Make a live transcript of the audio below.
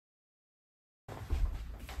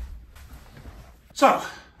So,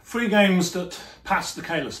 3 games that passed the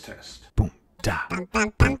Caylus test.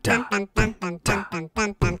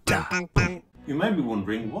 You may be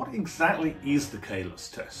wondering, what exactly is the Caylus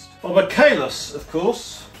test? Well, by Caylus, of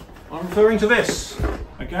course, I'm referring to this.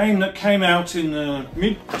 A game that came out in the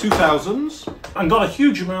mid-2000s and got a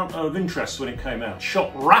huge amount of interest when it came out.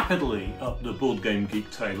 Shot rapidly up the Board Game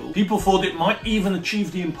Geek table. People thought it might even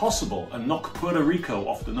achieve the impossible and knock Puerto Rico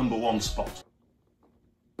off the #1 spot.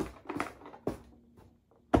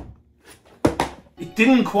 It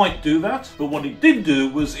didn't quite do that, but what it did do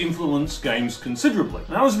was influence games considerably.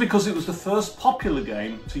 And that was because it was the first popular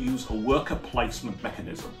game to use a worker placement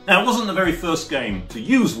mechanism. Now, it wasn't the very first game to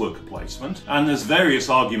use worker placement, and there's various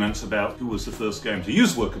arguments about who was the first game to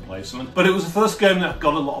use worker placement, but it was the first game that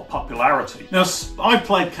got a lot of popularity. Now, I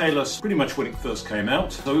played Caylus pretty much when it first came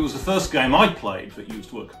out, so it was the first game I played that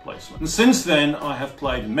used worker placement. And since then, I have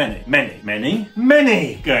played many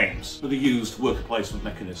games that have used worker placement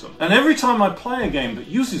mechanism. And every time I play a game that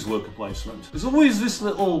uses worker placement, there's always this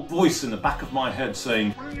little voice in the back of my head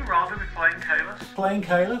saying, "Wouldn't you rather be playing Caylus? Playing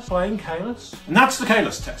Caylus? Playing Caylus?" And that's the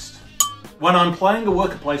Caylus test. When I'm playing a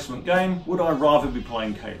worker placement game, would I rather be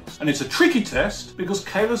playing Caylus? And it's a tricky test because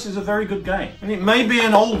Caylus is a very good game. And it may be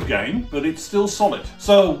an old game, but it's still solid.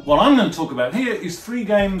 So what I'm going to talk about here is 3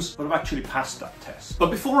 games that have actually passed that test.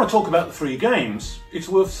 But before I talk about the 3 games, it's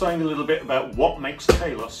worth saying a little bit about what makes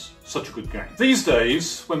Caylus such a good game. These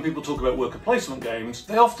days, when people talk about worker placement games,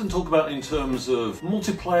 they often talk about in terms of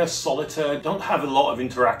multiplayer, solitaire, don't have a lot of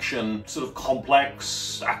interaction, sort of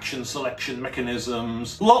complex action selection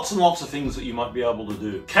mechanisms, lots and lots of things that you might be able to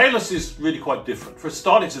do. Caylus is really quite different. For a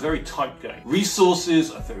start, it's a very tight game. Resources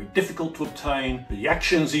are very difficult to obtain. The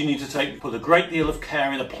actions you need to take put a great deal of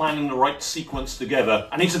care into planning the right sequence together,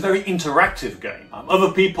 and it's a very interactive game.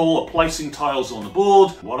 Other people are placing tiles on the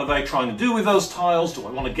board. What are they trying to do with those tiles? Do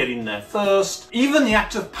I want to get in there first? Even the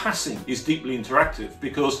act of passing is deeply interactive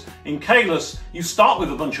because in Caylus you start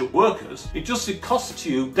with a bunch of workers. It costs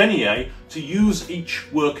you denier to use each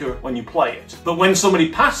worker when you play it. But when somebody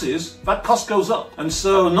passes, that cost goes up. And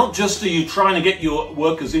so not just are you trying to get your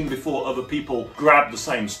workers in before other people grab the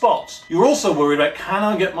same spots, you're also worried about, can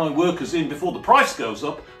I get my workers in before the price goes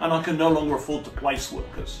up and I can no longer afford to place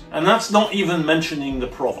workers? And that's not even mentioning the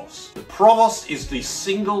provost. The provost is the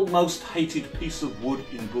single most hated piece of wood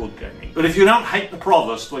in board gaming. But if you don't hate the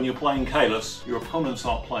provost when you're playing Caylus, your opponents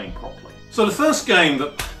aren't playing properly. So the first game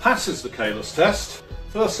that passes the Caylus test,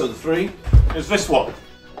 first of the 3, is this one,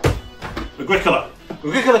 Agricola.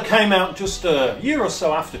 Agricola came out just a year or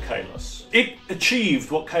so after Caylus. It achieved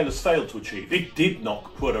what Caylus failed to achieve. It did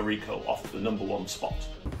knock Puerto Rico off the #1 spot.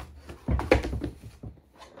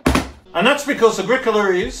 And that's because Agricola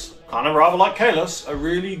is, kind of rather like Caylus, a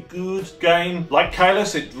really good game. Like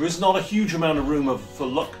Caylus, there is not a huge amount of room for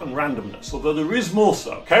luck and randomness, although there is more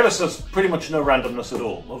so. Caylus has pretty much no randomness at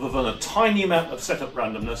all, other than a tiny amount of setup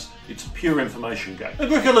randomness. It's a pure information game.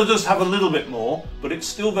 Agricola does have a little bit more, but it's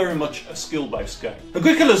still very much a skill-based game.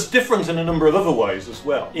 Agricola is different in a number of other ways as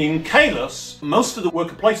well. In Caylus, most of the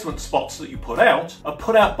worker placement spots that you put out are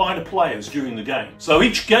put out by the players during the game. So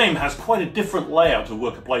each game has quite a different layout of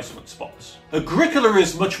worker placement spots. Agricola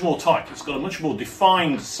is much more tight. It's got a much more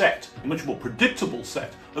defined set, a much more predictable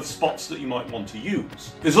set of spots that you might want to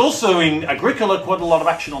use. There's also in Agricola quite a lot of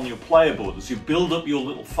action on your player board as you build up your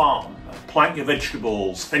little farm, plant your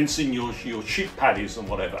vegetables, fence in your sheep paddies and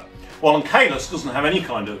whatever. While in Caylus doesn't have any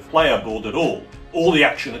kind of player board at all. All the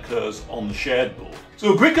action occurs on the shared board.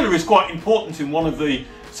 So Agricola is quite important in one of the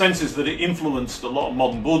senses that it influenced a lot of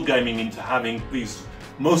modern board gaming into having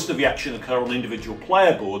most of the action occur on individual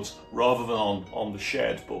player boards rather than on the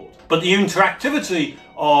shared board. But the interactivity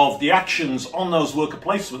of the actions on those worker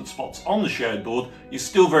placement spots on the shared board is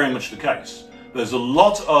still very much the case. There's a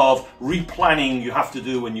lot of replanning you have to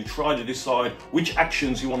do when you try to decide which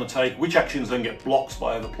actions you want to take, which actions then get blocked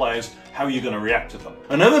by other players, how you're going to react to them.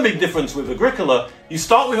 Another big difference with Agricola, you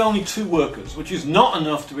start with only 2 workers, which is not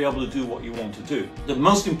enough to be able to do what you want to do. The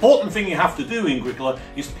most important thing you have to do in Agricola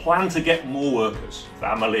is plan to get more workers.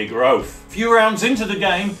 Family growth. A few rounds into the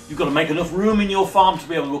game, you've got to make enough room in your farm to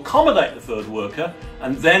be able to accommodate the 3rd worker,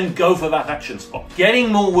 and then go for that action spot.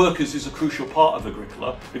 Getting more workers is a crucial part of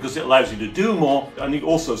Agricola because it allows you to do more, and it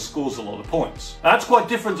also scores a lot of points. That's quite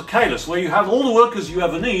different to Caylus, where you have all the workers you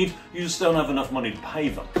ever need, you just don't have enough money to pay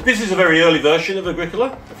them. This is a very early version of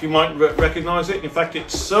Agricola, if you might recognise it. In fact,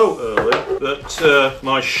 it's so early that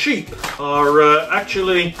my sheep are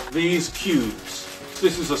actually these cubes.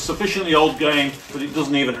 This is a sufficiently old game, but it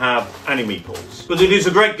doesn't even have any meeples. But it is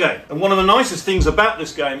a great game. And one of the nicest things about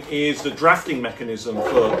this game is the drafting mechanism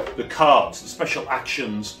for the cards, the special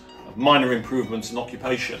actions of minor improvements and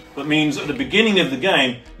occupation, but means at the beginning of the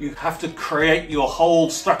game you have to create your whole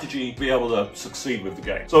strategy to be able to succeed with the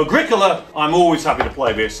game. So Agricola, I'm always happy to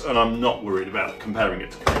play this, and I'm not worried about comparing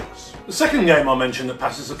it to Caylus. The second game I mentioned that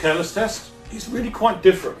passes the Caylus test is really quite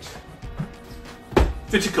different.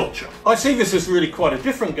 Viticulture. I see this as really quite a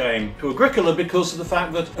different game to Agricola because of the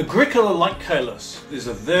fact that Agricola, like Caylus, is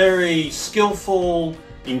a very skillful,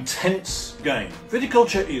 intense game.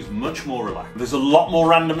 Viticulture is much more relaxed. There's a lot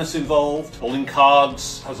more randomness involved. Pulling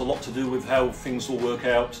cards has a lot to do with how things will work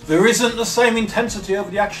out. There isn't the same intensity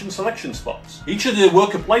over the action selection spots. Each of the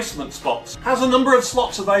worker placement spots has a number of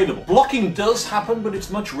slots available. Blocking does happen, but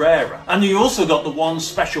it's much rarer. And you also got the one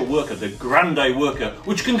special worker, the grande worker,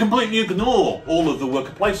 which can completely ignore all of the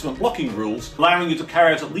worker placement blocking rules, allowing you to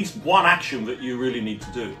carry out at least one action that you really need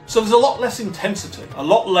to do. So there's a lot less intensity, a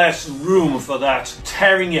lot less room for that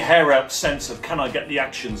tearing your hair out sense of, can I get the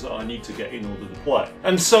actions that I need to get in order to play?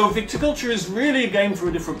 And so Viticulture is really a game for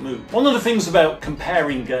a different mood. One of the things about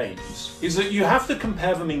comparing games is that you have to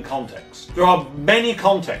compare them in context. There are many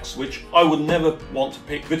contexts which I would never want to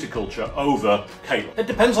pick Viticulture over Caylus. It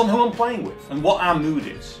depends on who I'm playing with and what our mood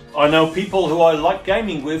is. I know people who I like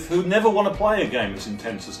gaming with who never want to play a game as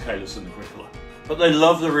intense as Caylus and Agricola, but they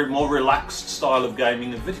love the more relaxed style of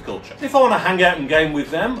gaming of Viticulture. If I want to hang out and game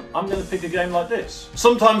with them, I'm going to pick a game like this.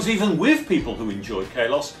 Sometimes even with people who enjoy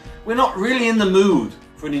Caylus, we're not really in the mood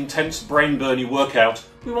for an intense brain-burning workout.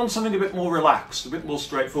 We want something a bit more relaxed, a bit more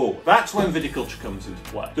straightforward. That's when Viticulture comes into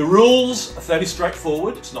play. The rules are fairly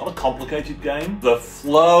straightforward. It's not a complicated game. The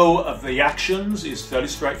flow of the actions is fairly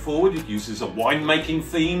straightforward. It uses a winemaking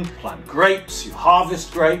theme. Plant grapes, you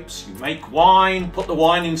harvest grapes, you make wine, put the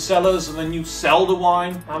wine in cellars, and then you sell the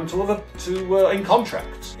wine in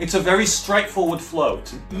contracts. It's a very straightforward flow.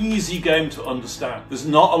 It's an easy game to understand. There's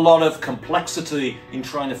not a lot of complexity in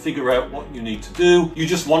trying to figure out what you need to do. You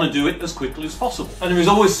just want to do it as quickly as possible. And there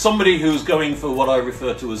is always somebody who's going for what I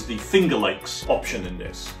refer to as the Finger Lakes option in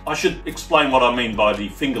this. I should explain what I mean by the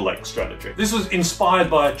Finger Lakes strategy. This was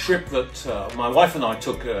inspired by a trip that my wife and I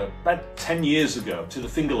took about 10 years ago to the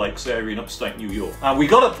Finger Lakes area in upstate New York. We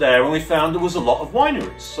got up there and we found there was a lot of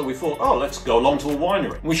wineries. So we thought, oh, let's go along to a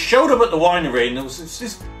winery. And we showed up at the winery and there was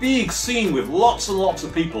this big scene with lots and lots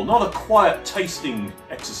of people. Not a quiet tasting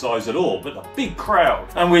exercise at all, but a big crowd.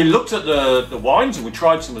 And we looked at the wines and we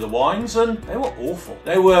tried some of the wines and they were awful.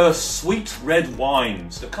 They were sweet red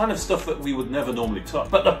wines, the kind of stuff that we would never normally touch.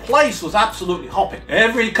 But the place was absolutely hopping.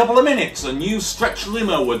 Every couple of minutes, a new stretch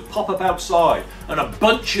limo would pop up outside, and a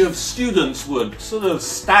bunch of students would sort of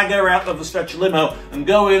stagger out of the stretch limo and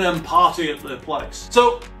go in and party at the place.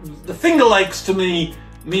 So the Finger Lakes, to me,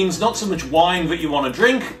 means not so much wine that you want to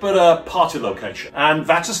drink, but a party location. And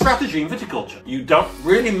that's a strategy in Viticulture. You don't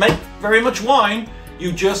really make very much wine.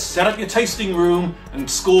 You just set up your tasting room and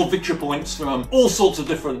score victory points from all sorts of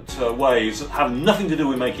different ways that have nothing to do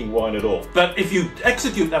with making wine at all. But if you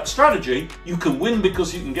execute that strategy, you can win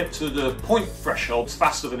because you can get to the point thresholds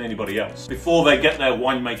faster than anybody else before they get their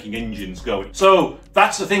winemaking engines going. So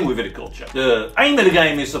that's the thing with Viticulture. The aim of the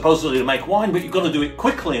game is supposedly to make wine, but you've got to do it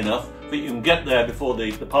quickly enough that you can get there before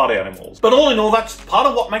the party animals. But all in all, that's part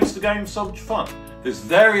of what makes the game so much fun. There's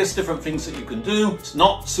various different things that you can do. It's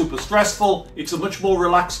not super stressful. It's a much more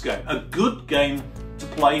relaxed game. A good game to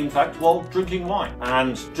play, in fact, while drinking wine.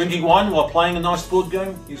 And drinking wine while playing a nice board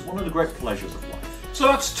game is one of the great pleasures of life. So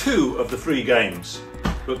that's 2 of the 3 games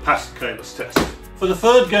that passed the Caylus test. For the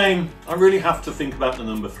third game, I really have to think about the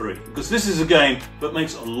number 3, because this is a game that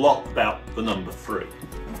makes a lot about the number 3.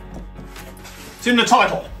 It's in the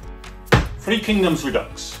title. Three Kingdoms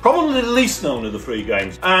Redux. Probably the least known of the 3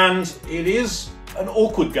 games, and it is an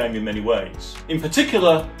awkward game in many ways. In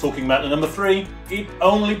particular, talking about the number 3, it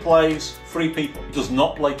only plays 3 people. It does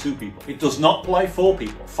not play 2 people. It does not play 4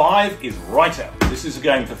 people. 5 is right out. This is a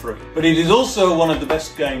game for 3. But it is also one of the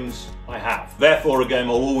best games I have. Therefore, a game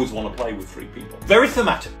I'll always want to play with 3 people. Very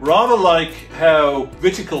thematic. Rather like how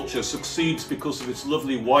Viticulture succeeds because of its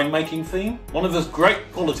lovely winemaking theme. One of the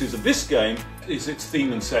great qualities of this game is its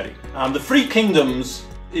theme and setting. The 3 Kingdoms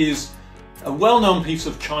is a well-known piece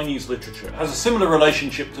of Chinese literature. It has a similar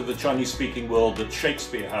relationship to the Chinese-speaking world that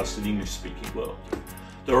Shakespeare has to the English-speaking world.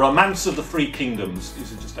 The Romance of the 3 Kingdoms is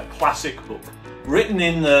just a classic book. Written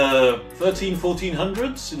in the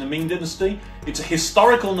 1400s in the Ming Dynasty, it's a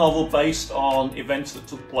historical novel based on events that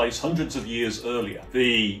took place hundreds of years earlier.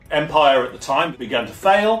 The empire at the time began to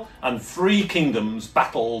fail, and 3 kingdoms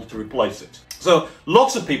battled to replace it. So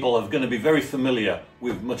lots of people are going to be very familiar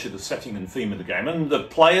with much of the setting and theme of the game, and the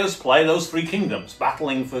players play those 3 kingdoms,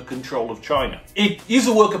 battling for control of China. It is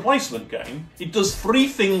a worker placement game. It does 3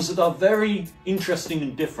 things that are very interesting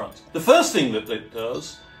and different. The first thing that it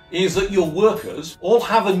does is that your workers all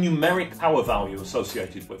have a numeric power value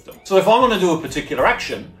associated with them. So if I want to do a particular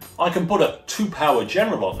action, I can put a 2-power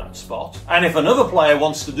general on that spot, and if another player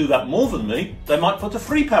wants to do that more than me, they might put a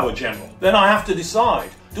 3-power general. Then I have to decide,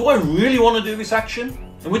 do I really want to do this action?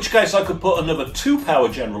 In which case I could put another 2-power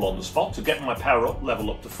general on the spot to get my power up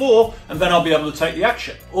level up to 4, and then I'll be able to take the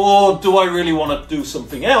action. Or do I really want to do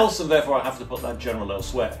something else, and therefore I have to put that general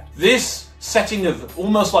elsewhere? This setting of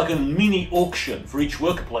almost like a mini auction for each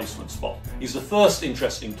worker placement spot is the first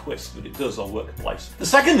interesting twist that it does on worker placement. The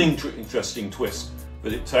second interesting twist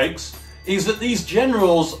that it takes is that these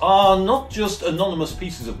generals are not just anonymous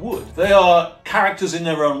pieces of wood. They are characters in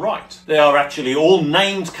their own right. They are actually all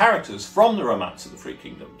named characters from the Romance of the Three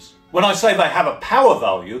Kingdoms. When I say they have a power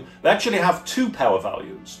value, they actually have 2 power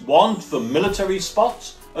values. One for military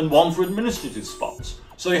spots and one for administrative spots.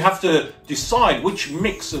 So you have to decide which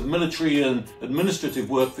mix of military and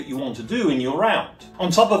administrative work that you want to do in your round.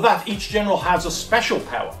 On top of that, each general has a special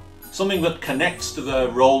power, something that connects to their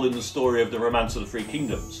role in the story of the Romance of the Three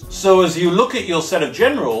Kingdoms. So as you look at your set of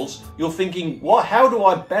generals, you're thinking, how do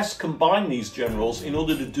I best combine these generals in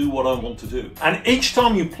order to do what I want to do? And each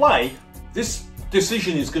time you play, this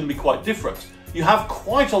decision is going to be quite different. You have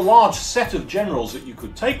quite a large set of generals that you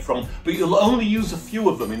could take from, but you'll only use a few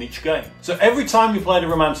of them in each game. So every time you play the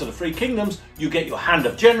Romance of the Three Kingdoms, you get your hand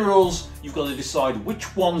of generals. You've got to decide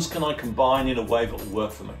which ones can I combine in a way that will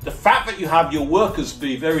work for me. The fact that you have your workers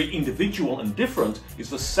be very individual and different is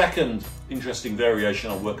the second interesting variation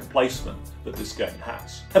on worker placement that this game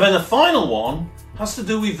has. And then the final one has to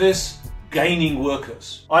do with this gaining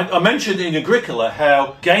workers. I mentioned in Agricola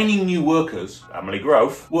how gaining new workers, family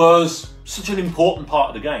growth, was such an important part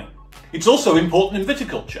of the game. It's also important in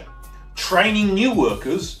viticulture. Training new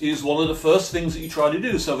workers is one of the first things that you try to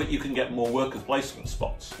do so that you can get more worker placement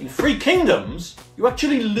spots. In Three Kingdoms, you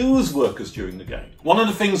actually lose workers during the game. One of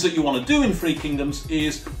the things that you want to do in Three Kingdoms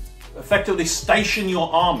is effectively station your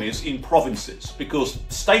armies in provinces, because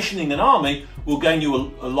stationing an army will gain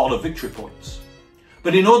you a lot of victory points.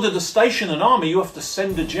 But in order to station an army, you have to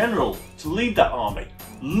send a general to lead that army,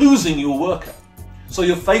 losing your worker. So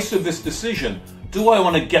you're faced with this decision. Do I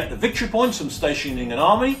want to get the victory points from stationing an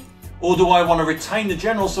army, or do I want to retain the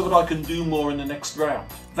general so that I can do more in the next round?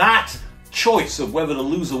 That choice of whether to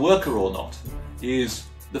lose a worker or not is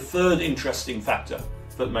the third interesting factor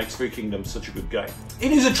that makes Three Kingdoms such a good game.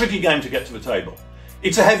 It is a tricky game to get to the table.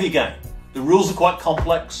 It's a heavy game. The rules are quite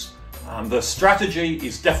complex, and the strategy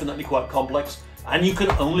is definitely quite complex. And you can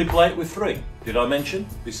only play it with 3. Did I mention?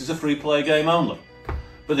 This is a free play game only.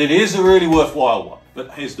 But it is a really worthwhile one.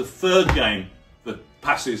 But here's the third game that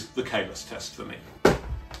passes the Caylus test for me.